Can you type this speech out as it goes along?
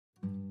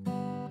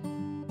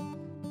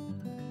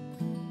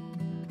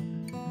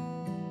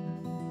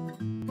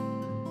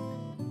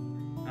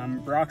I'm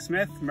Brock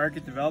Smith,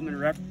 Market Development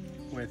Rep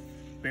with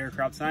Bayer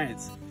Crop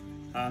Science.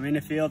 I'm in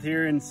the field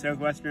here in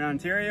southwestern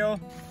Ontario.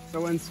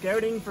 So when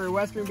scouting for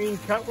western bean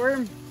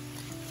cutworm,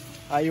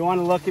 you want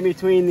to look in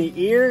between the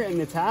ear and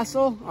the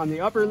tassel on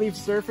the upper leaf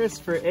surface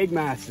for egg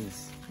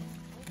masses.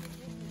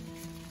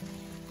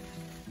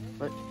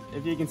 But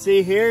if you can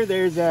see here,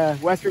 there's a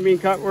western bean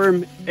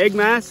cutworm egg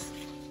mass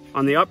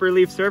on the upper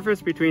leaf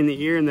surface between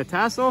the ear and the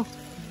tassel.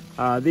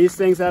 These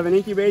things have an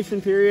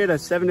incubation period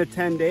of 7 to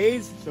 10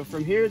 days. So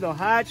from here they'll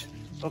hatch,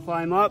 they'll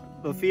climb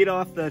up, they'll feed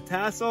off the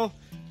tassel,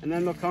 and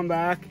then they'll come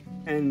back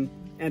and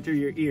enter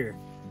your ear.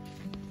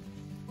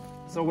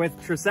 So with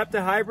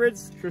Trecepta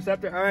hybrids,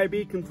 Trecepta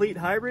RIB Complete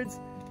hybrids,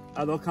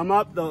 they'll come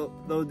up,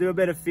 they'll do a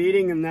bit of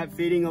feeding, and that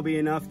feeding will be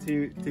enough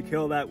to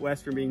kill that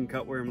western bean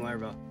cutworm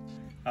larva.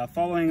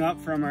 Following up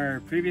from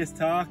our previous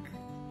talk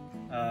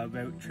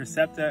about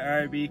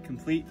Trecepta RIB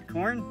Complete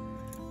corn,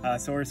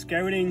 so we're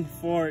scouting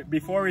for,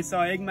 before we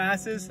saw egg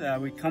masses,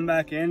 we come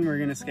back in, we're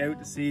going to scout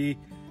to see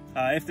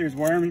if there's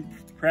worm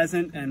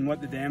present and what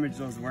the damage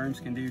those worms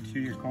can do to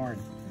your corn.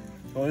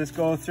 So we'll just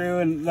go through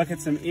and look at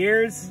some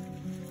ears.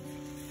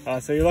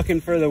 So you're looking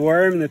for the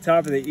worm in the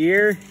top of the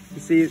ear. You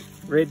see it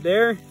right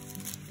there.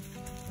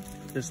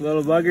 This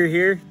little bugger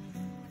here.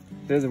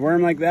 There's a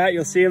worm like that.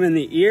 You'll see them in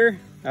the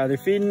ear. They're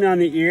feeding on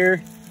the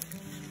ear.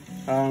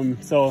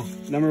 So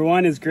number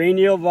one is grain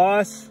yield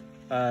loss.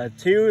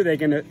 Two, they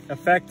can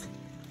affect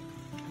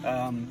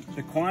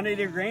the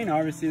quantity of grain.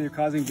 Obviously they're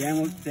causing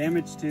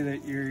damage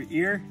to your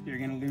ear. You're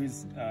going to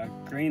lose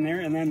grain there.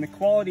 And then the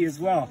quality as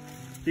well.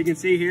 You can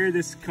see here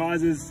this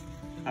causes,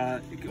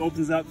 it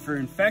opens up for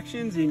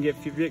infections. You can get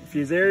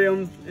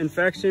fusarium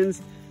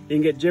infections. You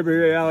can get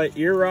gibberella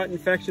ear rot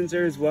infections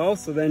there as well.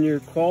 So then your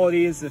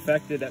quality is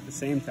affected at the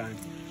same time.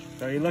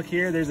 So you look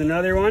here, there's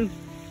another one.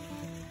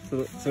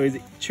 So he's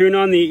chewing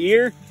on the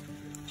ear,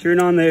 chewing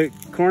on the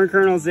corn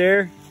kernels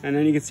there, and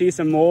then you can see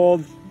some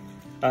mold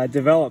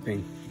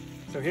developing.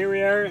 So here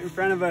we are in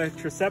front of a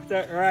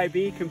Trecepta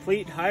RIB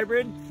Complete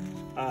hybrid.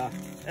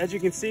 As you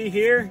can see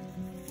here,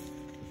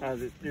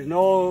 there's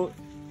no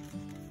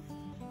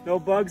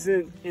bugs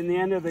in the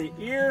end of the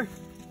ear.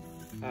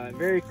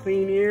 Very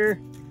clean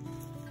ear.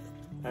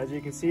 As you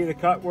can see, the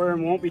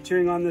cutworm won't be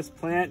chewing on this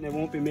plant and it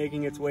won't be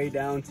making its way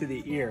down to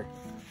the ear.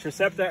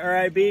 Trecepta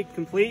RIB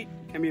Complete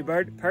can be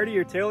part of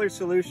your tailored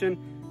solution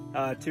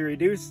to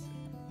reduce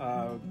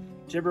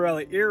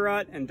gibberella ear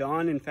rot and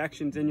dawn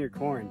infections in your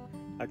corn,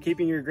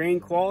 keeping your grain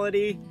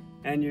quality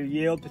and your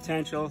yield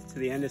potential to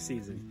the end of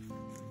season.